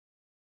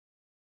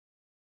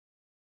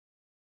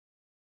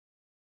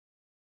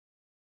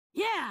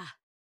Yeah!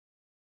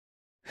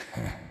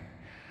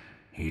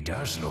 He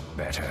does look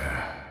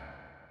better.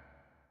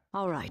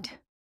 All right.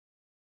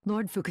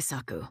 Lord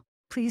Fukasaku,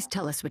 please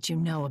tell us what you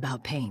know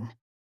about pain.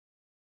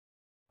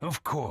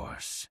 Of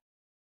course.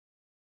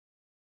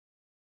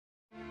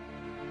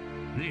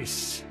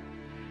 This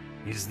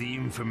is the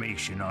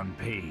information on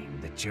pain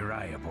that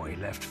Jiraiya boy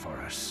left for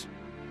us.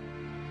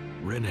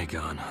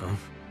 Rinnegan, huh?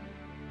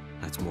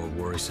 That's more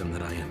worrisome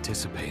than I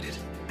anticipated.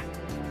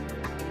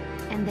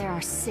 And there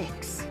are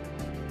 6.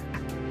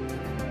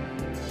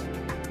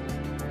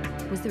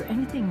 Was there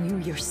anything you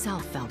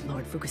yourself felt,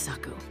 Lord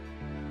Fukasaku?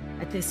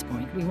 At this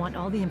point, we want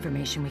all the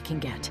information we can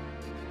get.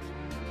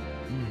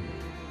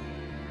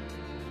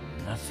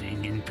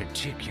 Nothing in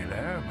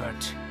particular,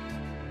 but...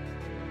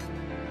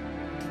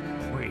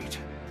 Wait.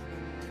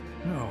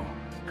 No,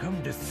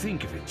 come to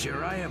think of it,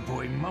 Jiraiya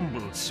boy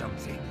mumbled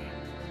something.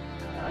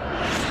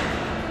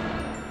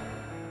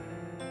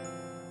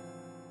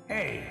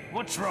 Hey,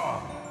 what's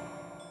wrong?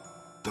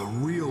 The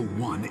real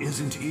one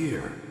isn't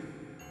here.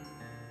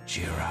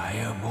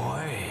 Jiraiya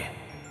boy?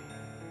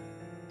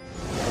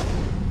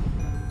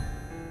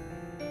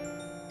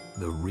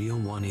 The real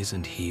one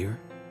isn't here?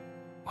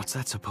 What's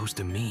that supposed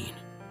to mean?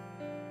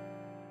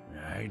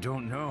 I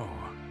don't know.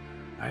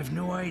 I've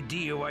no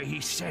idea why he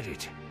said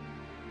it.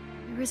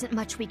 There isn't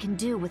much we can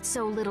do with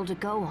so little to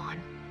go on.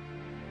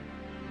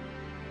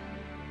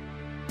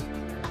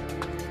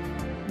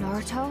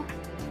 Naruto?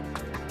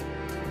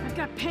 I've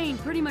got pain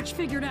pretty much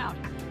figured out.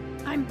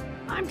 I'm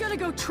gonna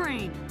go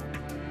train.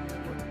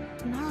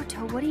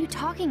 Naruto, what are you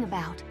talking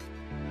about?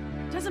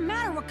 Doesn't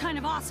matter what kind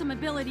of awesome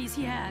abilities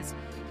he has.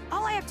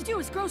 All I have to do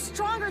is grow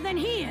stronger than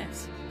he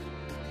is.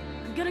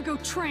 I'm gonna go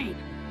train.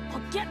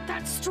 I'll get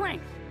that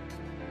strength.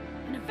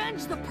 And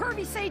avenge the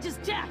pervy sage's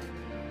death.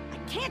 I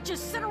can't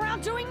just sit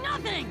around doing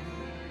nothing!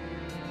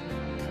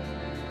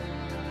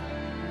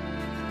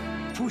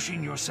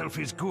 Pushing yourself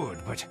is good,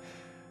 but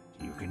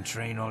you can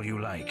train all you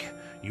like.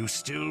 You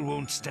still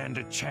won't stand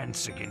a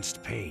chance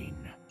against pain.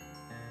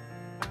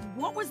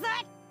 What was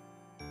that?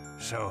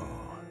 So,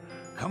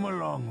 come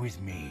along with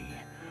me.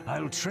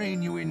 I'll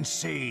train you in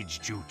Sage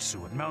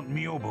Jutsu at Mount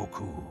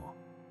Myoboku.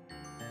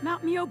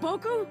 Mount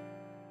Myoboku?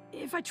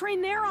 If I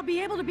train there, I'll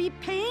be able to beat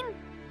pain?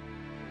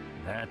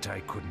 That I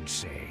couldn't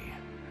say.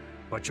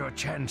 But your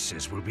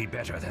chances will be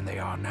better than they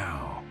are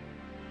now.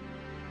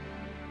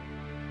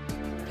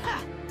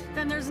 Ha!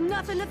 Then there's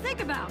nothing to think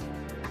about!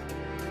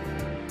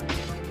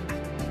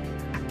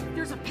 If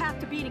there's a path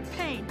to beating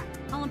pain,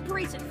 I'll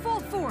embrace it full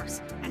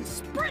force and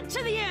sprint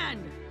to the end!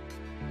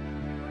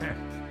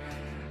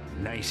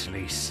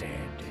 Nicely said.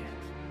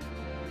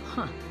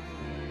 Huh.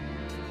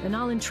 Then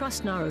I'll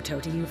entrust Naruto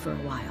to you for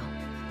a while.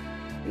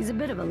 He's a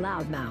bit of a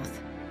loudmouth,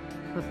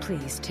 but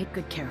please take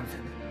good care of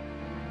him.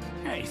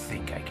 I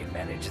think I can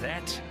manage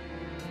that.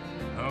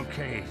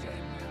 Okay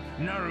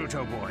then.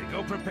 Naruto boy,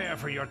 go prepare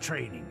for your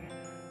training.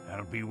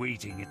 I'll be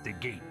waiting at the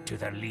gate to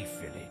the Leaf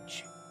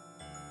Village.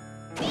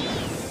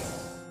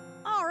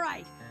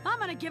 Alright, I'm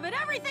gonna give it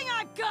everything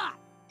I've got!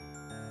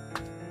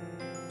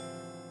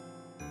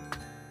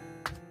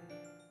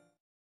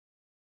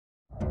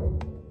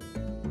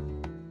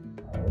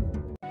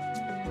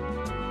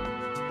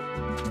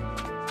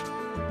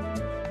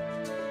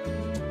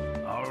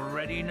 All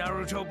ready,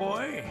 Naruto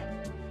boy?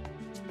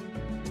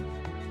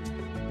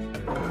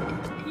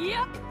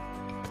 Yep!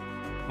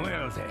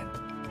 Well then,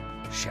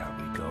 shall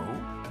we go?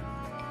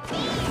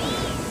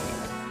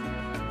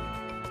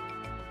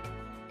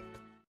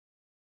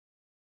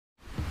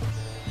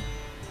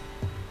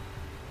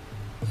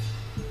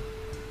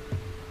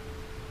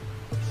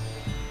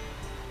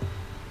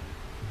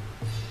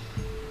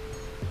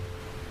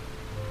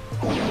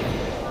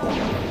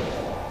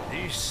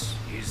 This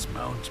is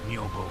Mount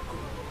Myoboku.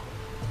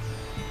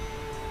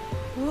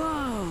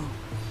 Whoa!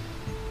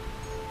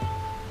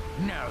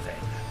 Now then,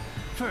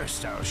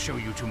 first I'll show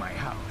you to my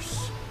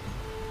house.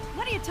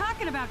 What are you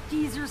talking about,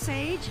 geezer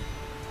sage?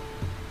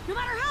 No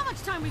matter how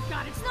much time we've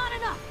got, it's not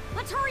enough!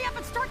 Let's hurry up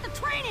and start the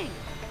training!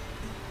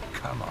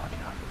 Come on,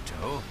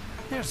 Naruto.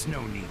 There's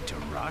no need to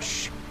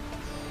rush.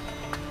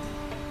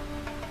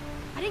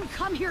 I didn't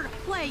come here to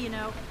play, you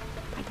know.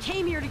 I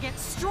came here to get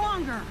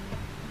stronger!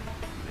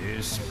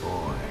 This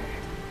boy.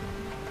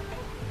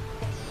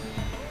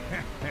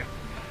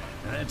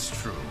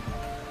 That's true.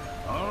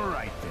 All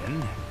right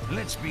then,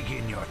 let's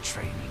begin your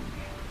training.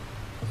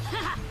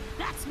 Haha!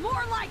 That's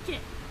more like it!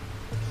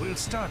 We'll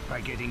start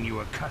by getting you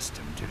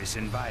accustomed to this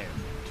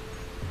environment.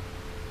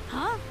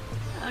 Huh?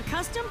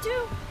 Accustomed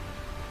to?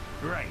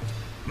 Right.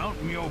 Mount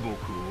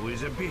Myoboku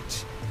is a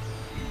bit...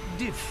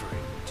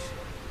 different.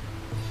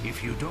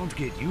 If you don't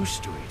get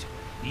used to it,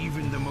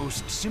 even the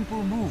most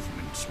simple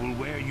movements will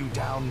wear you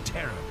down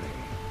terribly.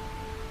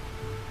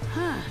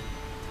 Huh.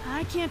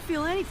 I can't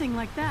feel anything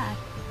like that.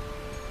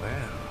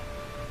 Well,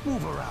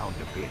 move around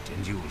a bit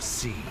and you'll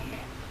see.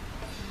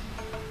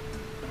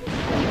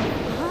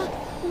 Huh?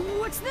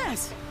 What's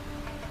this?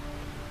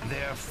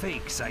 They're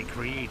fakes I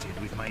created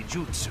with my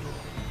jutsu.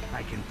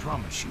 I can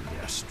promise you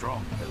they're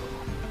strong, though.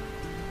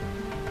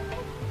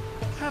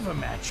 Have a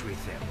match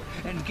with them,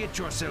 and get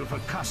yourself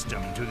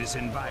accustomed to this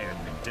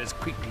environment as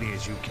quickly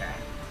as you can.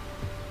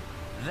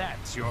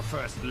 That's your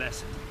first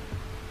lesson.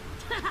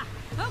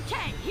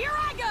 Okay, here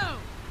I go!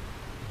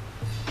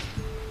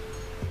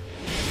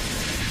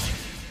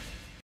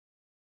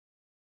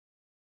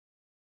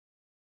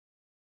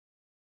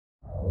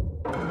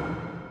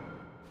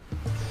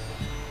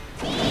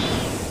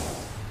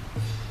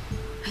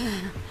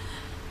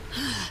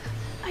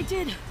 I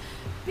did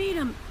beat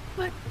him,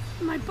 but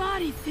my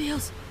body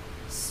feels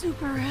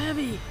super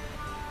heavy.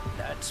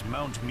 That's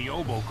Mount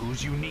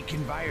Myoboku's unique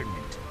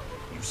environment.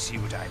 You see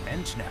what I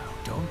meant now,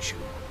 don't you?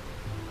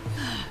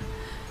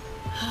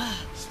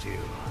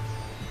 Still,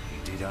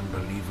 he did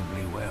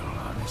unbelievably well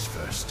on his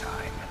first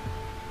time.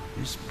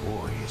 This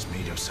boy is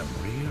made of some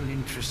real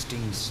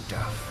interesting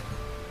stuff.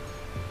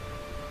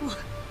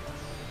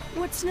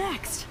 What's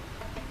next?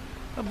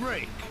 A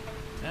break.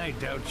 I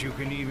doubt you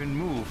can even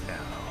move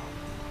now.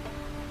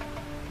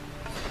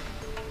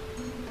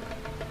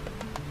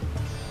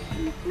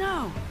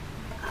 No,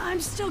 I'm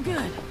still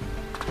good.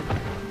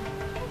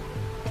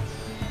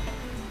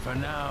 For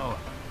now,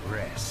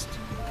 rest.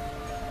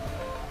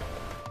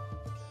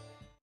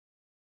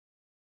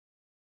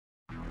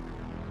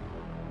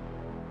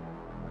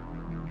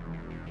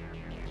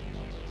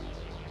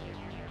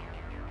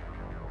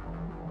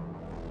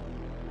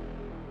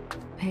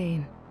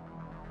 Pain.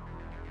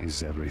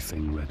 Is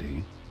everything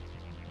ready?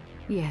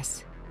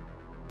 Yes.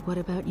 What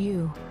about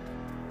you?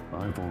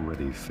 I've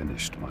already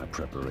finished my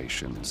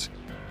preparations.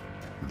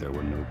 There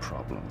were no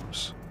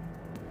problems.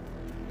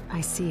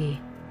 I see.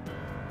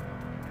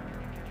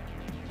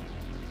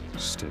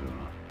 Still,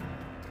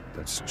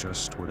 that's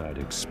just what I'd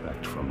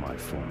expect from my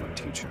former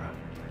teacher.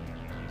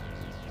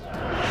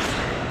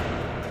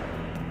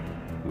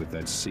 With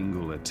that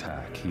single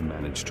attack, he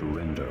managed to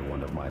render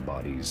one of my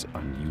bodies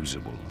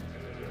unusable.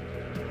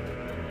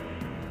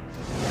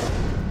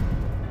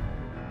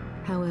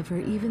 However,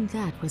 even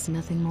that was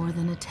nothing more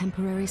than a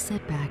temporary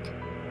setback.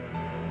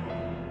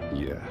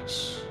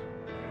 Yes.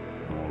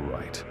 All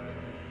right.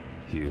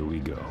 Here we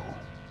go.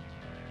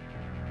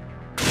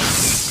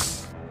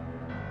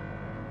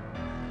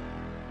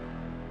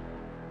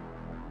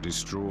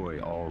 Destroy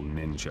all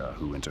ninja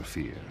who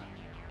interfere.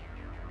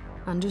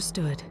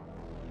 Understood.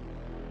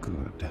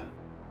 Good.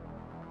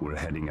 We're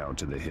heading out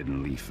to the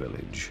Hidden Leaf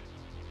Village.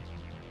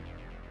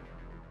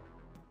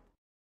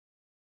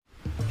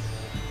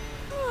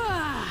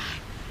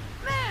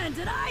 Man,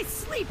 did I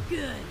sleep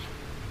good!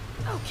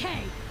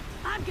 Okay,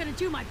 I'm gonna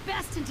do my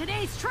best in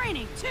today's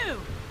training, too!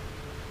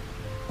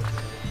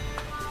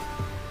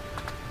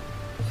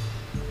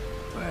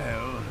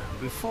 Well,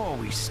 before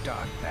we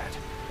start that,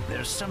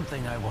 there's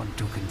something I want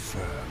to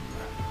confirm.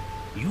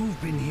 You've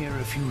been here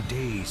a few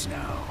days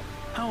now.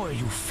 How are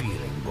you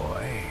feeling,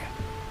 boy?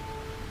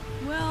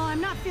 Well,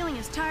 I'm not feeling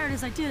as tired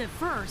as I did at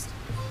first.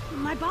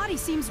 My body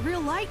seems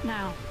real light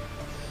now.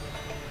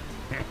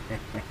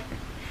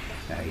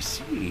 I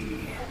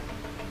see.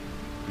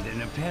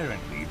 Then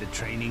apparently the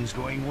training's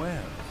going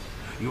well.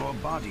 Your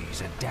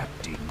body's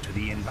adapting to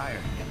the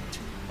environment.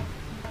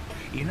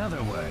 In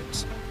other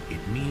words,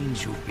 it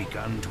means you've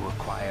begun to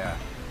acquire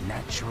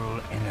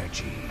natural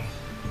energy.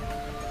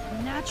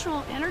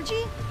 Natural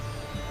energy?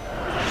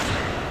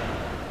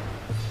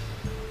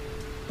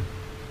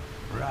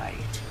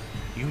 Right.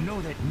 You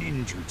know that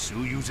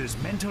ninjutsu uses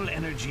mental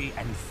energy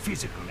and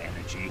physical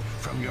energy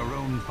from your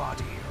own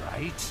body,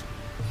 right?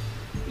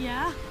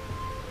 Yeah?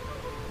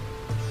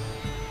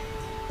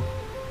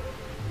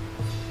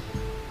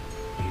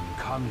 In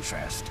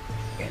contrast,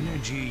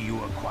 energy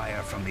you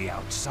acquire from the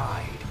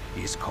outside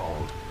is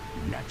called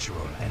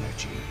natural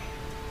energy.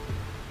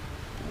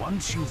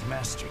 Once you've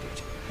mastered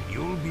it,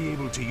 you'll be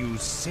able to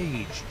use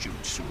Sage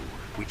Jutsu,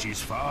 which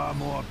is far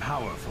more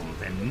powerful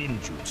than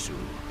ninjutsu.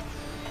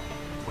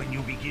 When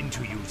you begin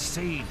to use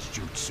Sage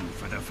Jutsu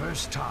for the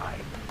first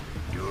time,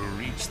 you'll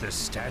reach the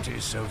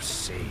status of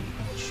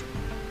Sage.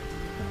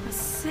 A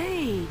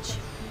sage.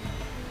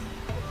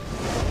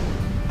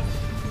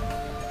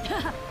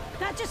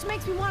 That just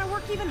makes me want to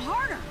work even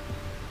harder.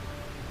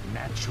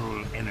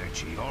 Natural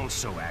energy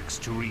also acts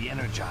to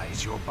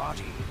re-energize your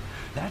body.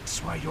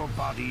 That's why your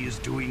body is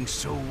doing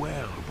so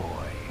well,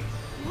 boy.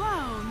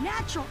 Whoa,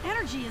 natural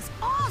energy is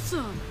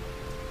awesome!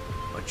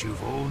 But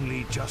you've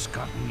only just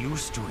gotten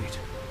used to it.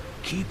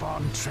 Keep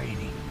on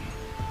training.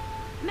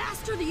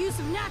 Master the use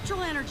of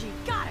natural energy.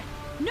 Got it.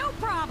 No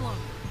problem.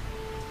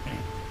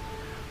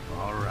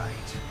 All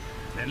right.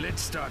 Then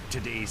let's start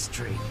today's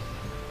training.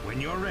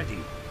 When you're ready,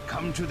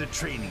 come to the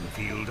training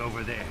field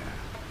over there.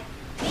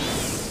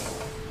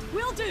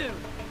 Will do.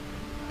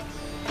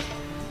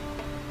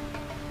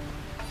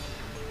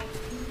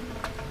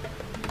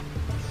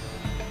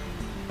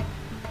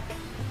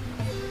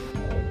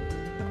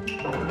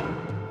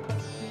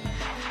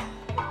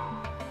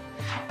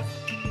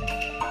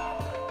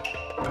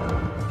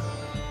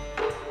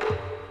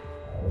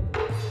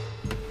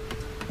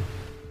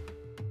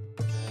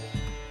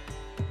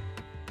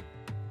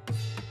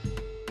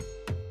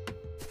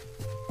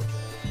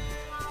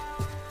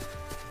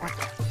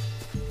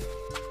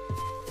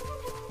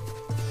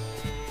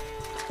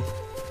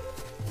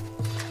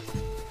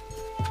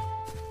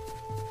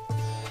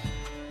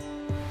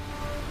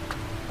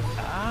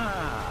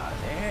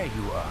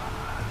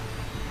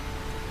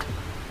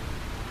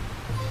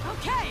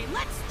 Okay,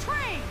 let's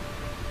train!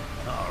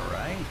 All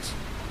right.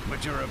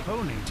 But your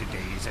opponent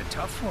today is a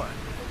tough one.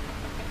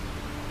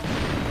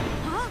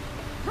 Huh?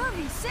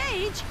 Pervy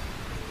Sage?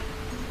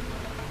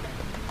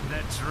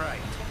 That's right.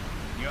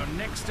 Your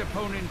next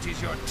opponent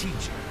is your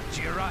teacher,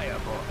 Jiraiya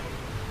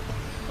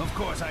Boy. Of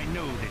course, I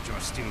know that you're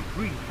still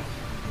breathing.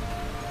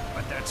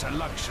 But that's a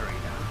luxury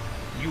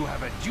now. You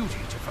have a duty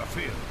to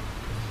fulfill.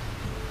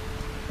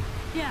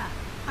 Yeah,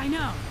 I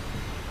know.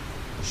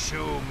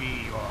 Show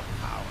me your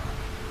power.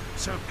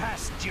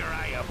 Surpass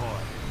Jiraiya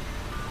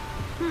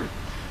Boy.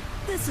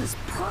 This is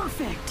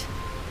perfect!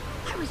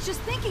 I was just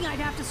thinking I'd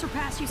have to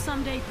surpass you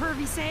someday,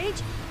 Pervy Sage.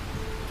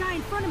 The guy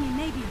in front of me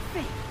may be a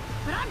fake,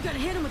 but I'm gonna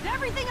hit him with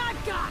everything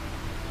I've got!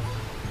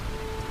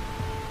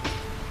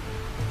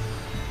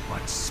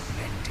 What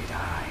splendid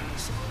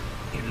eyes.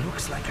 It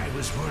looks like I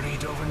was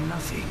worried over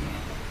nothing.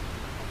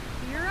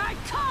 Here I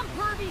come,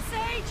 Pervy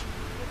Sage!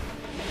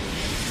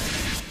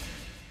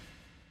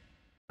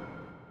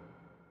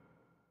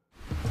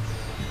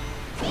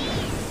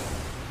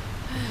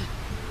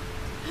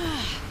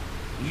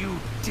 You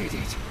did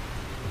it.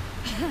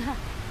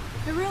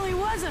 It really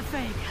was a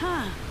fake,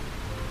 huh?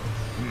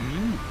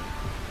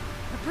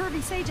 The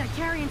Pervy Sage I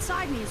carry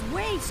inside me is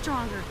way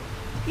stronger.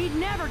 He'd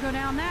never go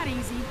down that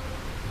easy.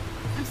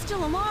 I'm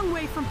still a long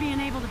way from being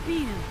able to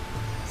beat him.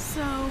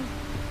 So...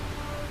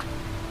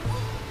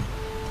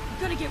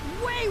 I'm gonna get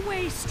way,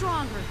 way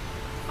stronger.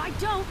 If I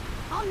don't,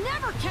 I'll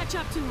never catch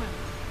up to him.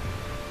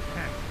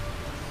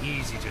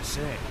 Easy to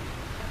say.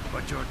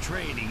 But your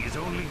training is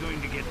only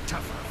going to get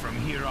tougher from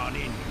here on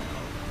in, you know.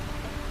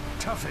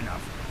 Tough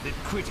enough that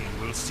quitting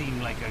will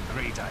seem like a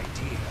great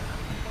idea.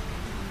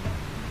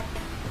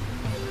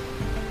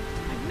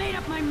 I've made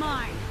up my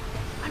mind.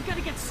 I'm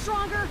gonna get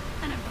stronger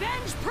and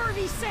avenge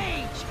Pervy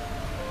Sage.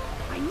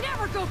 I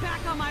never go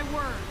back on my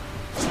word.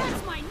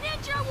 That's my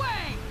ninja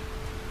way!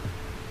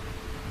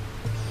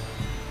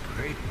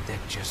 Grit that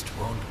just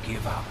won't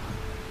give up.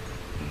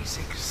 He's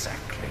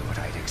exactly what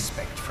I'd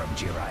expect from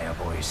Jiraiya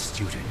Boy's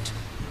student.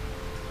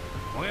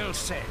 Well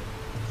said.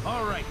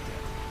 All right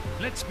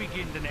then. Let's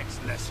begin the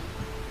next lesson.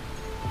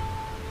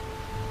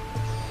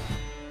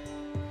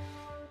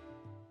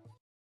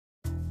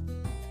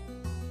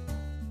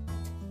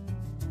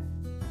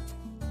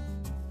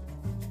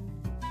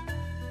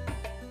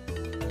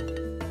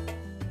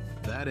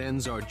 That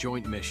ends our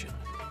joint mission.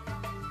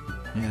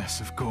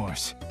 Yes, of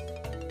course.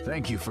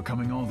 Thank you for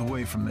coming all the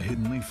way from the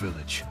Hidden Leaf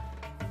Village.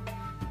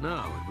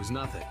 No, it was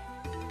nothing.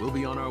 We'll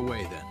be on our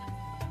way then.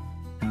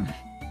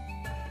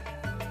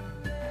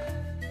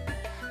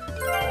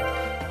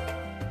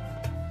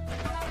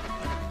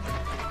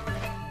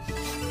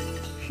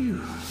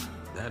 Phew.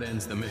 That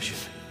ends the mission.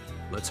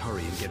 Let's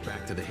hurry and get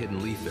back to the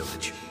Hidden Leaf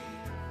Village.